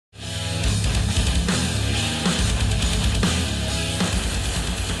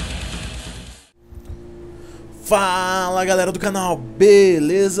Fala galera do canal,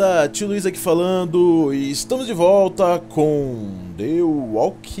 beleza? Tio Luiz aqui falando e estamos de volta com The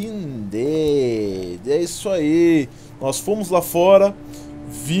Walking Dead. É isso aí, nós fomos lá fora,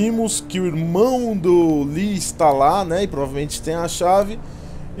 vimos que o irmão do Lee está lá, né? E provavelmente tem a chave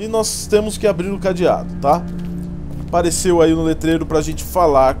e nós temos que abrir o cadeado, tá? Apareceu aí no letreiro pra gente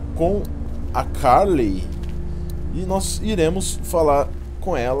falar com a Carly e nós iremos falar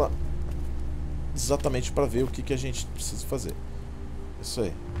com ela exatamente para ver o que a gente precisa fazer. Isso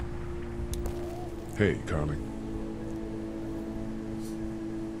aí. Hey, Carly.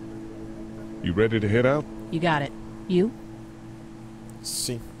 You ready to head out? You got it. You?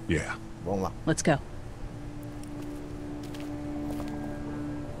 Sim. Yeah. Vamos lá. Let's go.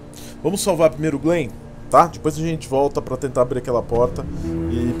 Vamos salvar primeiro o Glenn, tá? Depois a gente volta para tentar abrir aquela porta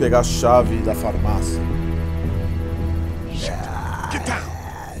e pegar a chave da farmácia. Get down.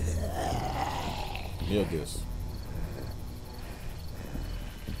 Meu Deus.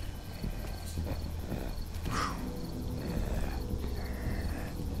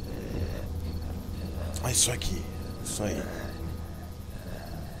 Ah, isso aqui. Isso aí.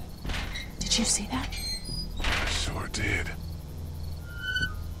 Did you see that? Sure did.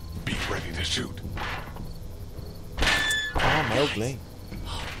 Be ready to shoot. Ah, mas é o Glenn.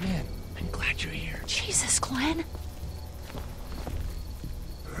 Oh man, I'm glad you're here. Jesus, Glenn.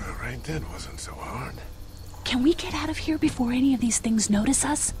 Right then wasn't so hard. Can we get out of here before any of these things notice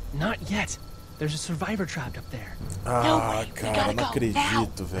us? Not yet. There's a survivor trapped up there. Ah, we cara, gotta não go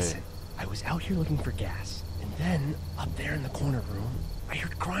acredito, velho. Listen, I was out here looking for gas, and then up there in the corner room, I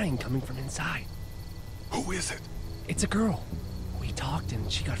heard crying coming from inside. Who is it? It's a girl. We talked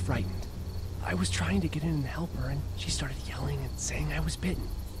and she got frightened. I was trying to get in and help her, and she started yelling and saying I was bitten.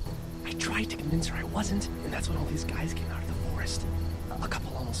 I tried to convince her I wasn't, and that's when all these guys came out of the forest. A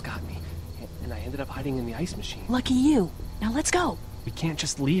couple almost got me, and I ended up hiding in the ice machine. Lucky you. Now let's go. We can't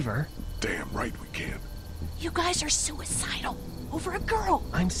just leave her. Damn right we can. You guys are suicidal. Over a girl.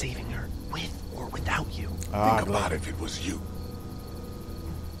 I'm saving her, with or without you. Ah, Think about Glenn. if it was you.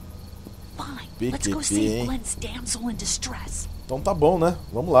 Fine. Big Let's go DP, save hein? Glenn's damsel in distress. Então tá bom, né?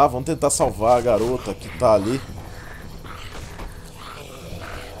 Vamos lá, vamos tentar salvar a garota que tá ali.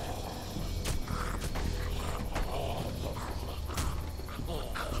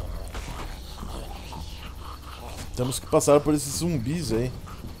 Temos que passar por esses zumbis aí.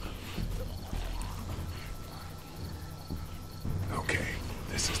 Okay,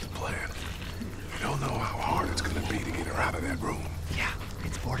 this is the plan. We don't know how hard it's gonna be to get her out of that room. Yeah,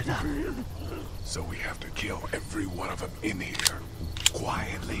 it's boarded up. So we have to kill every one of them in here.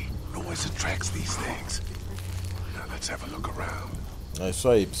 Quietly. Noise attracts these things. Now let's have a look around. É isso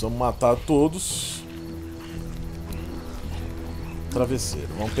aí, precisamos matar todos. Travesseiro,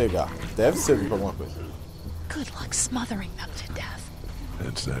 vamos pegar. Deve servir pra alguma coisa. Good luck smothering them to death.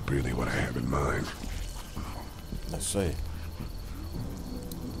 That's not really what I have in mind. É isso aí.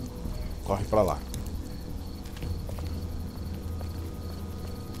 Corre pra lá.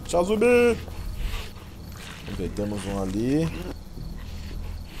 Tchau, zumbi! Vamos ver, temos um ali.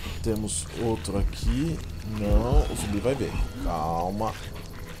 Temos outro aqui. Não, o zumbi vai ver. Calma.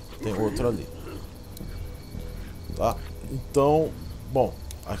 Tem outro ali. Tá? Então, bom,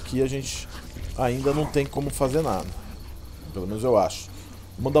 aqui a gente ainda não tem como fazer nada. Pelo menos eu acho.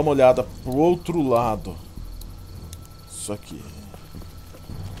 Vamos dar uma olhada pro outro lado. Isso aqui.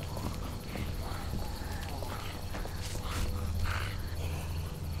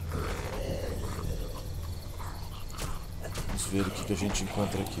 Vamos ver o que a gente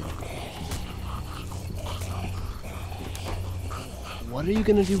encontra aqui. What are you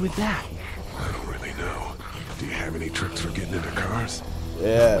gonna do with that? I don't really know. Do you have any tricks for getting into cars?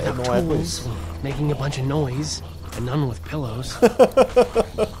 É, Without não é com tools, isso. making a bunch of noise, and none with pillows.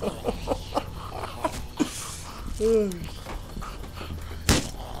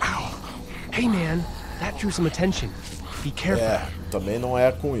 Ow. Hey man, that drew some attention. Be careful. É, também não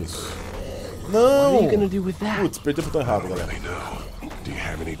é com isso. What are Não! you gonna do with that? Putz, perdi o botão I errado, don't galera. really know. Do you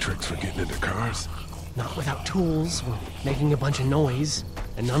have any tricks for getting into cars? Not without tools, making a bunch of noise,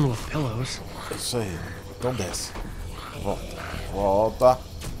 and none with pillows. É isso aí. Então desce. Volta. Volta.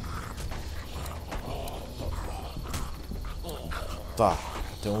 Tá.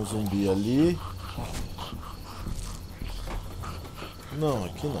 Tem um zumbi ali. Não,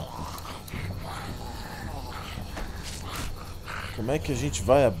 aqui não. Como é que a gente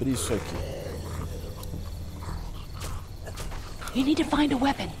vai abrir isso aqui? You need to find a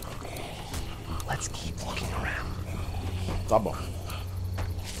weapon. Let's keep looking around. Tá bom.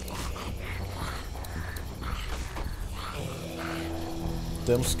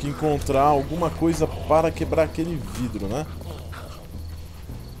 Temos que encontrar alguma coisa para quebrar aquele vidro, né?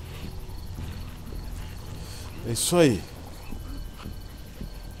 É isso aí.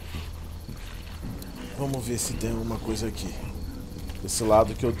 Vamos ver se tem alguma coisa aqui. Desse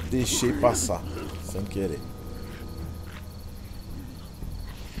lado que eu deixei passar, sem querer.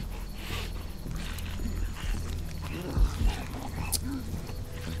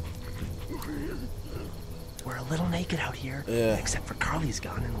 We're a little naked out here, except for Carly's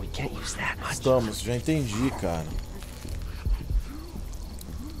gone and we can't use that much. Estamos, já entendi, cara.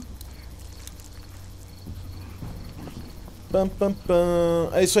 Pam, pam, pam.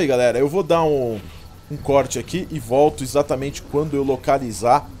 É isso aí, galera. Eu vou dar um corte aqui e volto exatamente quando eu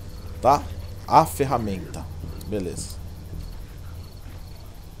localizar, tá? A ferramenta. Beleza.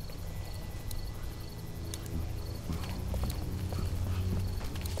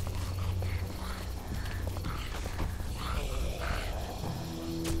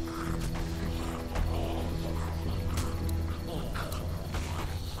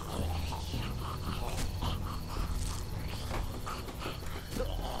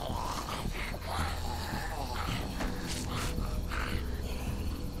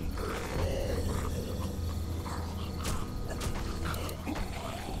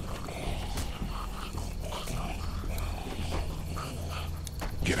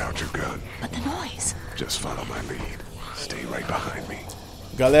 Get out your gun. But the noise. Just follow my lead. Stay right behind me.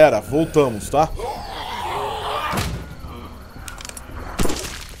 Galera, voltamos, tá?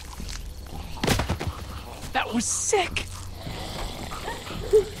 That was sick.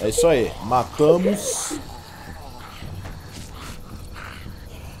 É isso aí. Matamos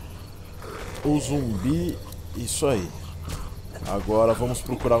o zumbi. Isso aí. Agora vamos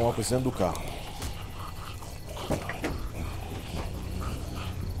procurar alguma coisa dentro do carro.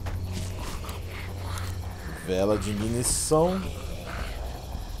 Vela de munição.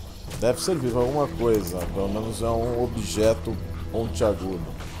 Deve servir para alguma coisa. Pelo menos é um objeto pontiagudo.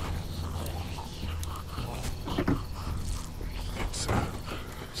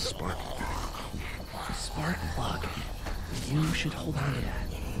 Spark plug. You should hold on to that.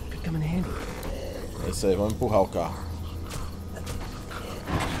 Could come in handy. É isso aí, vamos empurrar o carro.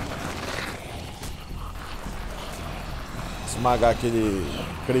 Esmagar aquele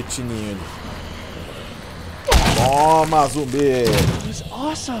cretininho ali. Toma, zumbi! That was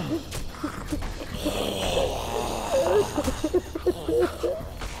awesome.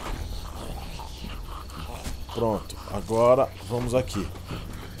 Pronto, agora vamos aqui.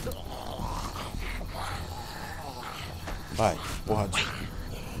 Vai, porradinha.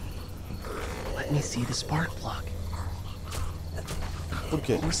 Let me see the spark plug. Por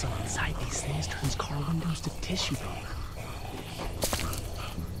quê? Or something inside these things turns car windows to tissue paper.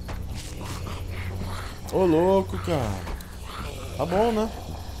 Ô, louco, cara. Tá bom, né?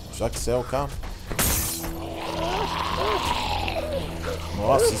 Já que você é o carro.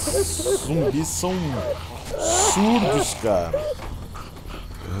 Nossa, esses zumbis são surdos, cara.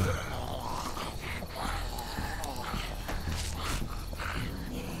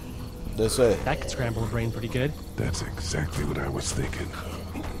 É isso aí. That could scramble a brain pretty good. That's exactly what I was thinking.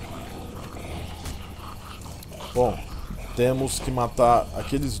 Bom, temos que matar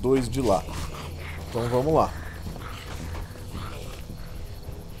aqueles dois de lá. Então vamos lá.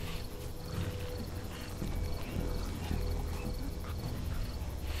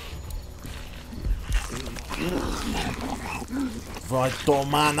 Vai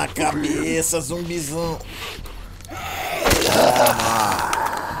tomar na cabeça, zumbizão. Toma.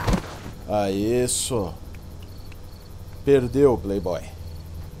 Aí, isso. Perdeu, Playboy.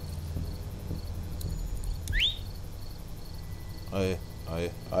 Aí,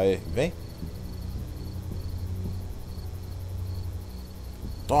 aí, aí. Vem.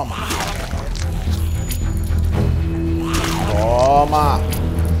 Toma. Toma.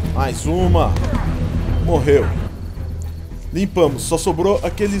 Mais uma. Morreu. Limpamos. Só sobrou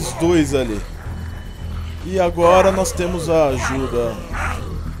aqueles dois ali. E agora nós temos a ajuda.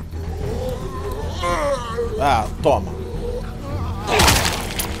 Ah, toma.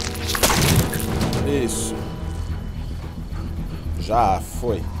 Isso. Já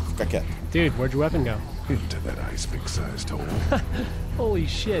foi. Fica quieto. Dude, where'd your weapon go? Into that ice big-sized hole. Holy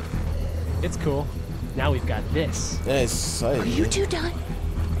shit. It's cool. Now we've got this. É isso Are you aí. two done?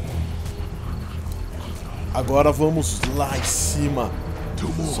 Agora vamos lá em cima.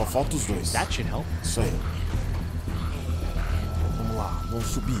 Só falta os dois. That should help. Isso aí. Vamos lá, vamos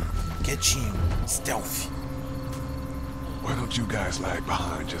subir. Quietinho. Stealth. Why don't you guys lag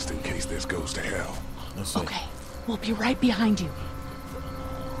behind just in case this goes to hell? É isso aí. Okay, we'll be right behind you.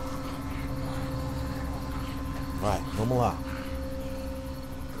 Vai, vamos lá.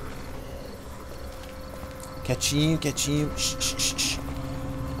 Quietinho, quietinho.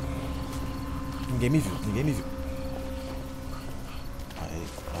 Ninguém me viu, ninguém me viu. Aí,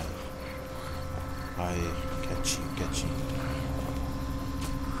 aí. Aí, quietinho, quietinho.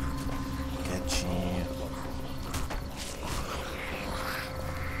 Quietinho.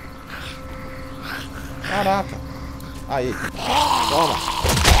 Caraca. Aí. Toma.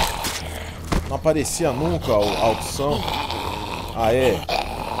 Não aparecia nunca a opção. Aê.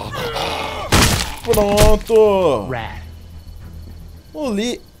 Pronto. Rad. O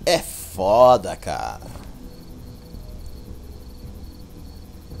Lee é foda, cara.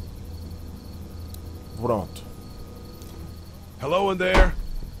 Pronto. Hello in there.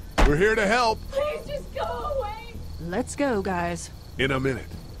 We're here to help. Please just go away. Let's go, guys. In a minute.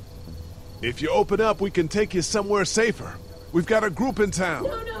 If you open up, we can take you somewhere safer. We've got a group in town.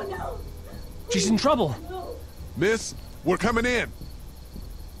 No, no, no. She's in trouble. No. Miss, we're coming in.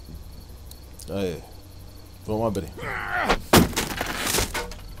 Aí. Vamos abrir.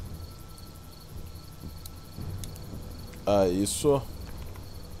 Isso.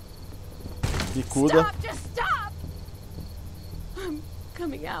 Bicuda. Stop, just stop. I'm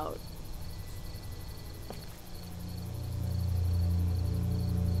coming out.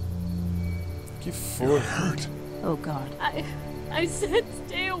 Que foi? Hurt. Oh, God. I said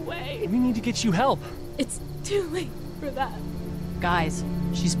stay away. We need to get you help. It's too late for that. Guys,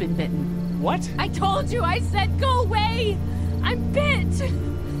 she's been bitten. What? I told you, I said go away. I'm bit.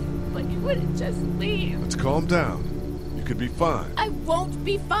 But you wouldn't just leave. Let's calm down. You could be fine. I won't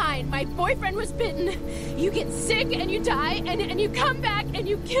be fine. My boyfriend was bitten. You get sick and you die, and you come back and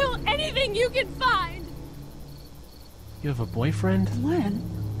you kill anything you can find. You have a boyfriend? When?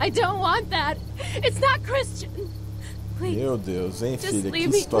 I don't want that. It's not Christian. Please, Meu Deus, hein, just filha? leave Que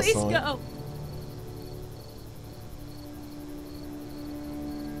me. Please situação, hein?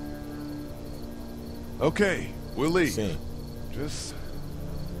 go. Okay, we'll leave. Sim. Just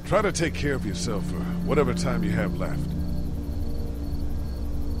try to take care of yourself for whatever time you have left.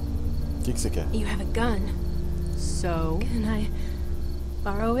 O que você quer? You have a gun. So, Can I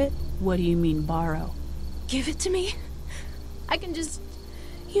borrow it? what do you mean borrow? Give it to me. I can just,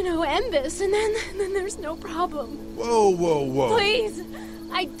 end this, and then there's no problem. Whoa, whoa, whoa. Please,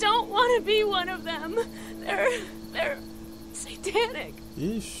 I don't want to be one of them. They're satanic.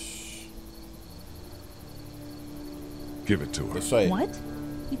 Ixi. Give it to her. Isso aí. What?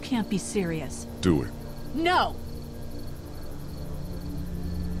 You can't be serious. Do it. No!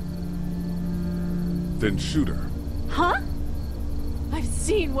 Then shoot her. Huh? I've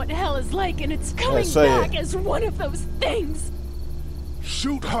seen what hell is like, and it's coming Isso aí. back as one of those things.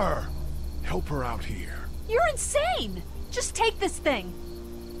 Shoot her. Help her out here. You're insane! Just take this thing.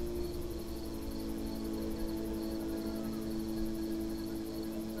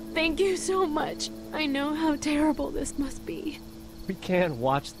 Thank you so much. I know how terrible this must be. We can't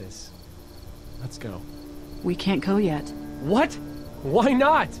watch this. Let's go. We can't go yet. What? Why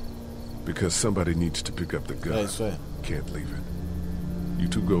not? Because somebody needs to pick up the gun. É isso aí. Can't leave it. You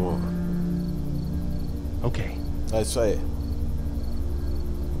two go on. Okay. É isso aí.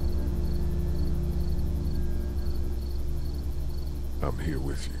 I'm here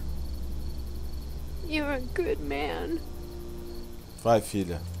with you. You're a good man. Vai,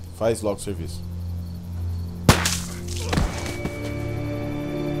 filha. Faz logo o serviço.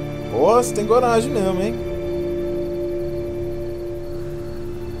 Pô, você tem coragem mesmo, hein?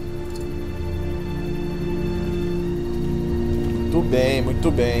 Muito bem,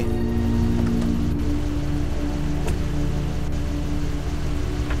 muito bem.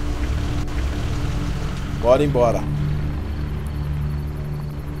 Bora embora.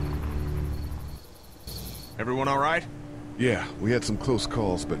 Everyone all right? Yeah, we had some close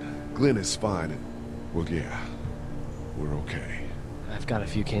calls, but Glenn is fine, and, well, yeah, we're okay. I've got a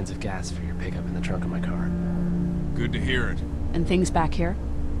few cans of gas for your pickup in the trunk of my car. Good to hear it. And things back here?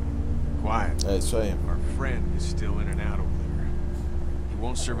 Quiet. É isso aí. Our friend is still in and out over there. He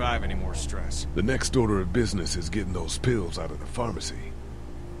won't survive any more stress. The next order of business is getting those pills out of the pharmacy.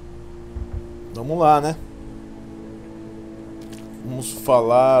 Vamos lá, né? Vamos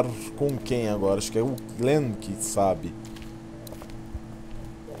falar com quem agora? Acho que é o Glenn que sabe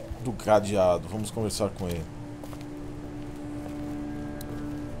do cadeado. Vamos conversar com ele.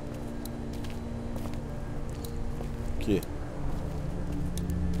 Que?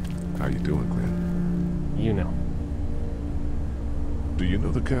 How you doing, Glenn? You know. Do you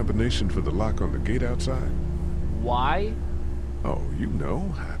know the combination for the lock on the gate outside? Why? Oh, you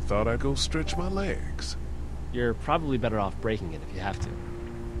know. I thought I'd go stretch my legs. You're probably better off breaking it if you have to.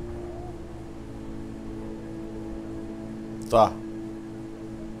 Tá.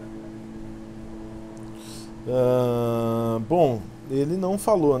 Bom, ele não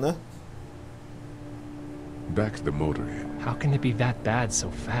falou, né? Back to the motorhead. How can it be that bad so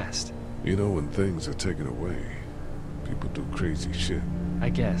fast? You know, when things are taken away, people do crazy shit. I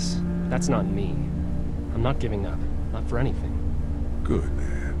guess. That's not me. I'm not giving up. Not for anything. Good,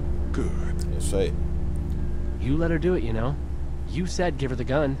 man. Good. Isso aí. You let her do it, you know. You said give her the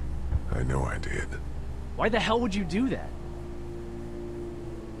gun. I know I did. Why the hell would you do that?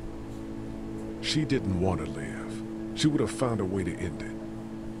 She didn't want to live. She would have found a way to end it.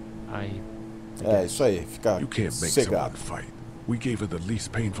 É, isso aí. Ficar You can't make cegado. someone fight. We gave her the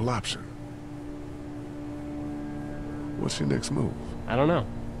least painful option. What's your next move? I don't know.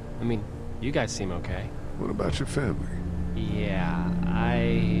 I mean, you guys seem okay. What about your family? Yeah,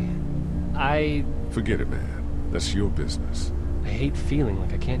 I Forget it, man. That's your business. hate feeling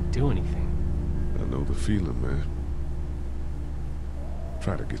like I can't do anything. I know the feeling, man.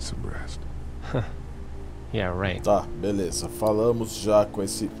 Try to get some rest. Yeah, right. Tá, beleza. Falamos já com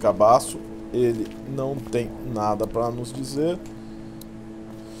esse cabaço. Ele não tem nada pra nos dizer.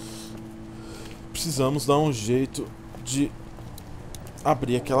 Precisamos dar um jeito de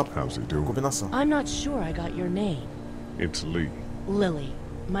abrir aquela How's he doing? combinação. I'm not sure I got your name. It's Lee. Lily.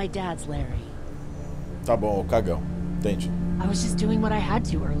 My dad's Larry. Tá bom, o cagão. Entende? I was just doing what I had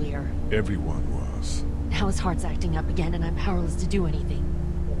to earlier. Everyone was. Now his heart's acting up again and I'm powerless to do anything.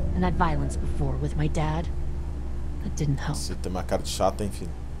 And that violence before with my dad, that didn't help. Você tem uma cara de chata, enfim.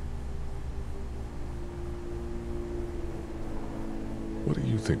 What do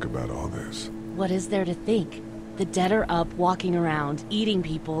you think about all this? What is there to think? The dead are up, walking around, eating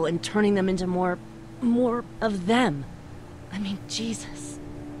people, and turning them into more of them. I mean, Jesus.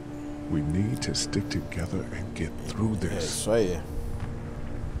 We need to stick together and get through É this. isso aí.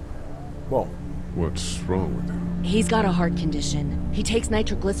 Bom, What's wrong with him? He's got a heart condition. He takes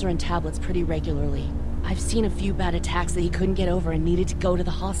nitroglycerin tablets pretty regularly. I've seen a few bad attacks that he couldn't get over and needed to go to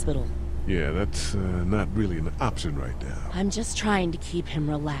the hospital. Yeah, that's not really an option right now. I'm just trying to keep him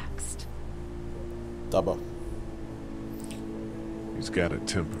relaxed. tá bom. He's got a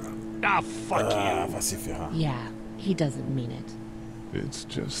temper. Ah, fuck Ah, you. vai se ferrar. Yeah, he doesn't mean it. It's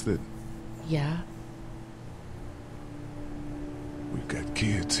just that Yeah? we've got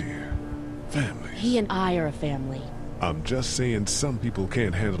kids here. Families. He and I are a family. I'm just saying some people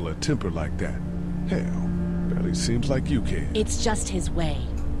can't handle a temper like that. Hell, barely seems like you can. It's just his way.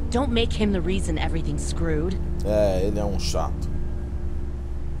 Don't make him the reason everything's screwed. É, ele é um chato.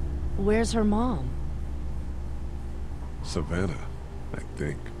 Where's her mom? Savannah, I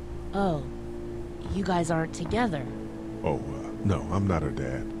think. Oh, you guys aren't together. Oh, no, I'm not her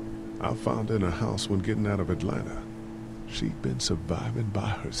dad. I found her in a house when getting out of Atlanta. She'd been surviving by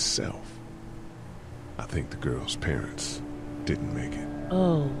herself. I think the girl's parents didn't make it.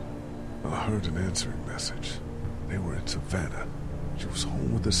 Oh, I heard an answering message. They were in Savannah. She was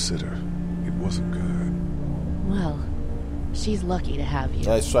home with a sitter. It wasn't good. well, she's lucky to have you.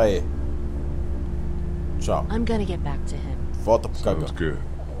 É isso aí. Tchau. I'm gonna get back to him. Volta pro cagão. Sounds good.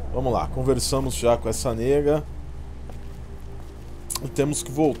 Vamos lá, conversamos já com essa nega. E temos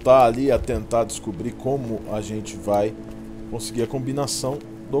que voltar ali a tentar descobrir como a gente vai conseguir a combinação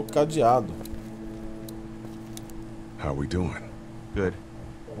do cadeado. How we doing? Good.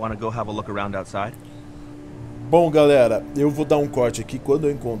 Want to go have a look around outside? Bom, galera, eu vou dar um corte aqui quando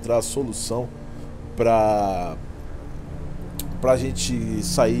eu encontrar a solução pra gente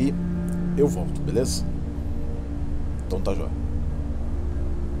sair. Eu volto, beleza? Então tá jóia.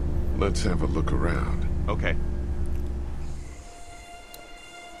 Let's have a look around. Okay.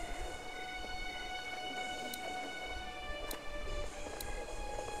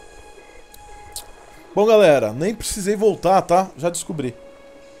 Bom, galera, nem precisei voltar, tá? Já descobri.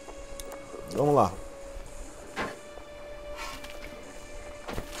 Vamos lá.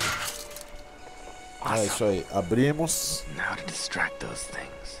 É isso aí. Abrimos. Now to distract those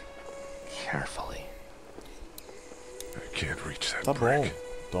things. Carefully. I can't reach that Tá bom. brick.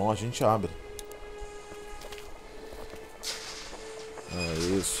 Então a gente abre. É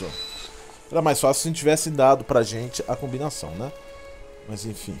isso. Era mais fácil se não tivesse dado pra gente a combinação, né? Mas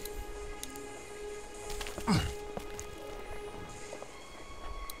enfim.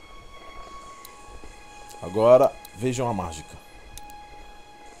 Agora vejam a mágica.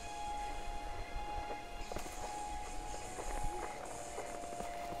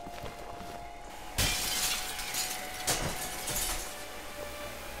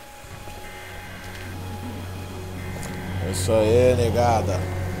 É isso aí, negada.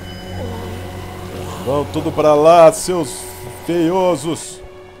 Vão tudo pra lá, seus feiosos.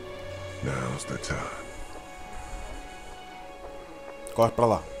 Now's the time. Corre pra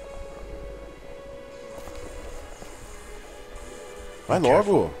lá. Vai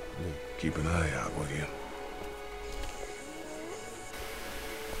logo. Keep an eye out, will you?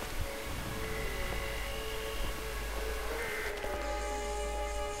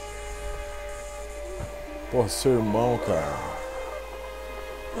 Porra, seu irmão, cara.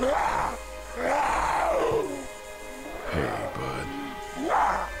 Hey, bud.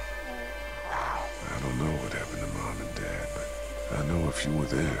 I don't know what happened to Mom and Dad, but I know if you were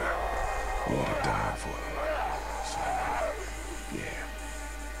there, you would have died for them. So, yeah.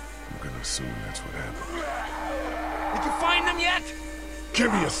 I'm gonna assume that's what happened. Did you find them yet?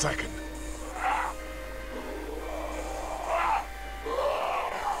 Give me a second.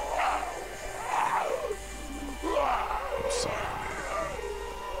 I'm sorry, man.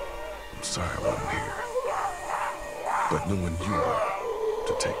 I'm sorry I wasn't here. But knowing you were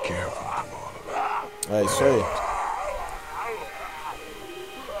to take care of them through all of it. É isso aí.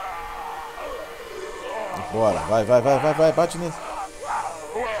 Bora, vai, bate nele.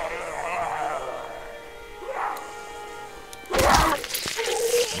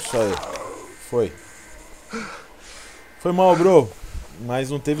 Isso aí. Foi. Foi mal, bro. Mas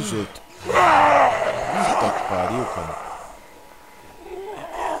não teve jeito. Puta que pariu, cara.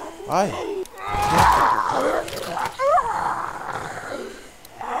 Ai.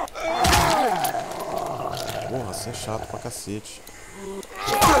 Porra, você é chato pra cacete.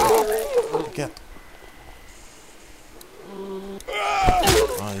 Fica quieto.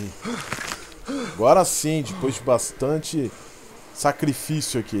 Aí. Agora sim, depois de bastante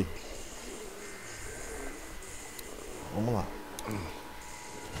sacrifício aqui. Vamos lá.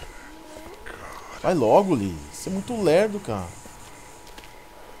 Vai logo, Lee. Você é muito lerdo, cara.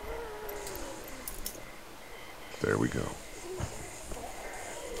 There we go.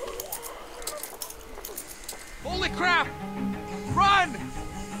 Holy crap! Run!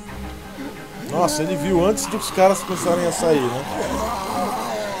 Nossa, ele viu antes dos caras começarem a sair, né?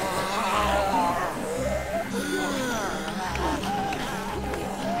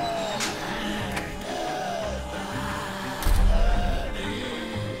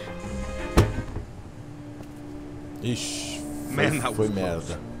 Ixi, foi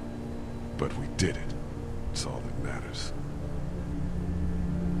merda. But we did it. It's all that matters.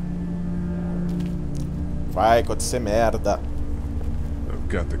 Vai acontecer merda. I've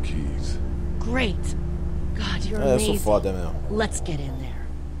got the keys. Great. God, you're É, eu amazing. sou foda mesmo. Let's get in there.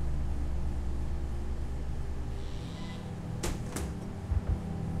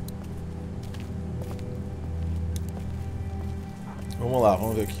 Vamos lá,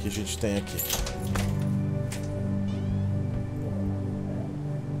 vamos ver o que a gente tem aqui.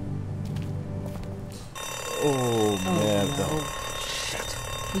 Oh, merda. No. Shit.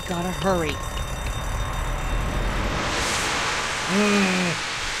 We gotta hurry.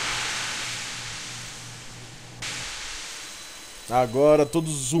 Agora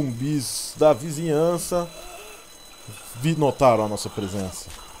todos os zumbis da vizinhança notaram a nossa presença.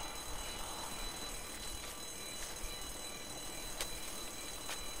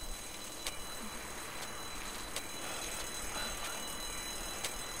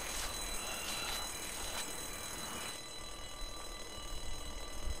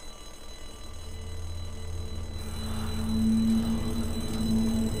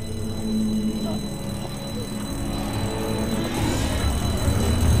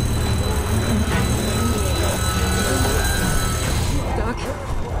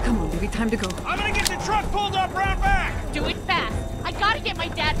 Time to go. I'm gonna get the truck pulled up round back! Do it fast. I gotta get my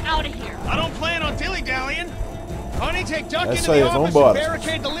dad out of here. I don't plan on dilly-dallying. Honey, take Duck É into isso aí, the office and vambora.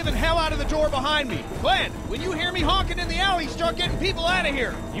 barricade the living hell out of the door behind me. Glenn, when you hear me honking in the alley, start getting people out of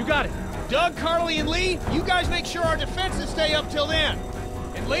here. You got it. Doug, Carly, and Lee, you guys make sure our defenses stay up till then.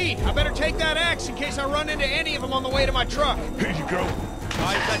 And Lee, I better take that axe in case I run into any of them on the way to my truck. Here you go.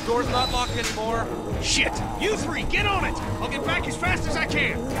 That door's not locked anymore. Shit! You three, get on it! I'll get back as fast as I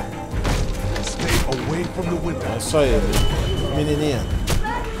can. Stay away from the window. É isso aí, menininha.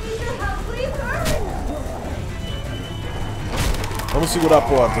 Vamos segurar a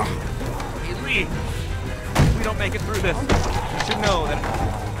porta aqui. Hey, Lee, if we don't make it through this, you should know that I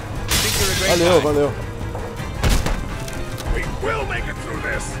think you're a great Valeu, guy. valeu. We will make it through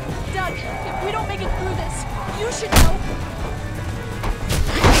this. Doug, if we don't make it through this, you should know.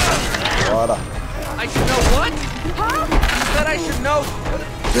 Bora. I should know what? Huh? You said I should know.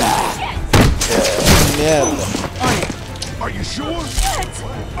 Shit! Merda. Are you sure? Shit!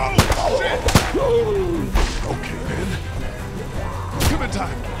 Oh, shit! Okay, then.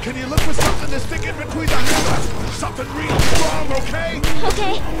 Clementine, can you look for something to stick in between the hands? Something real strong, okay?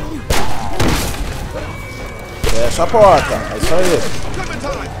 Okay. Fecha a porta. É isso aí.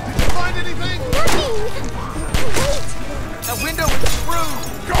 Clementine, did you find anything? Nothing. Wait. Now window is screwed.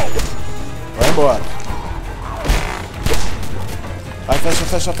 Go! Vai embora. Vai, fecha,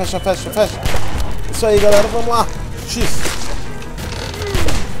 fecha, fecha, fecha, fecha. Isso aí, galera, vamos lá. X.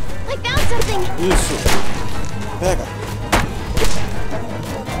 I found something. Isso. Pega.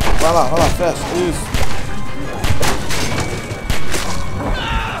 Vai lá, fecha. Isso.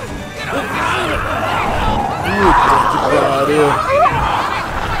 Puta que pariu.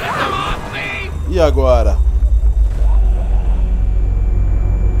 E agora?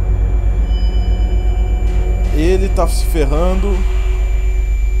 Ele tá se ferrando.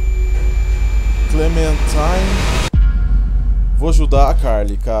 Clementine. Vou ajudar a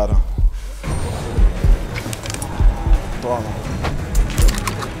Carly, cara. Toma.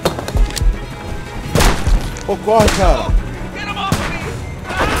 Pô, corre, cara.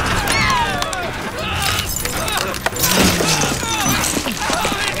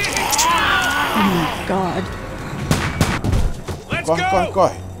 God. Corre, corre,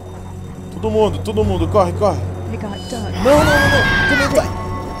 corre. Todo mundo, corre, corre. They got Doug. Não. Clementine.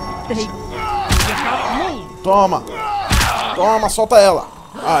 They... Toma. Toma, solta ela.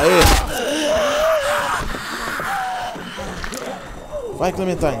 Aê. Vai,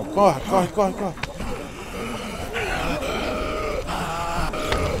 Clementine. Corre, corre, corre, corre.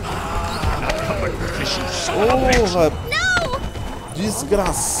 Porra.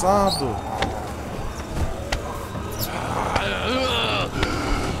 Desgraçado.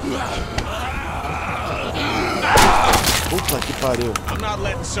 Puta que pariu.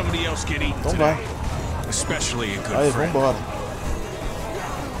 Então vai. Aí, vambora.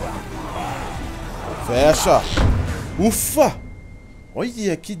 Fecha. Ufa.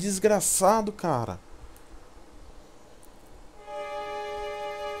 Olha que desgraçado, cara.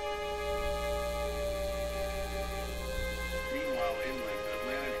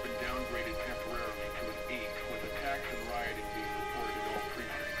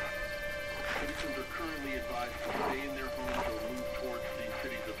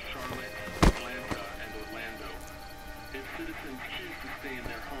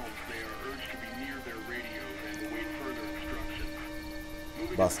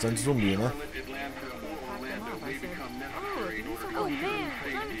 Bastante zumbi, né? Oh man,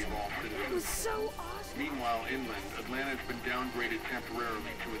 it was so awesome. Meanwhile, inland, Atlanta has been downgraded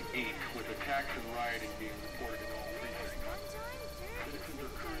temporarily to an 8, with attacks and rioting being reported in all precincts. Citizens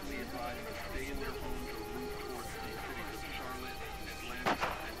are currently advised to stay in their homes or move towards the cities of Charlotte, Atlanta,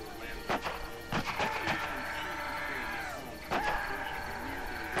 and Orlando. Citizens choose to stay in their homes. They are urged to be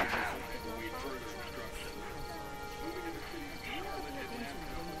near their radios and await further instructions. Moving to the cities of Charlotte, Atlanta,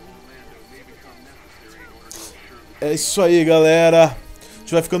 or Orlando may become necessary in order to ensure the... É isso aí, galera. A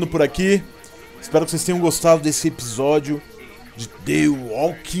gente vai ficando por aqui. Espero que vocês tenham gostado desse episódio de The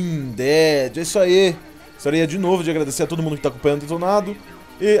Walking Dead. É isso aí. Gostaria de novo de agradecer a todo mundo que está acompanhando o Detonado.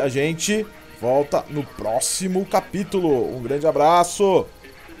 E a gente volta no próximo capítulo. Um grande abraço.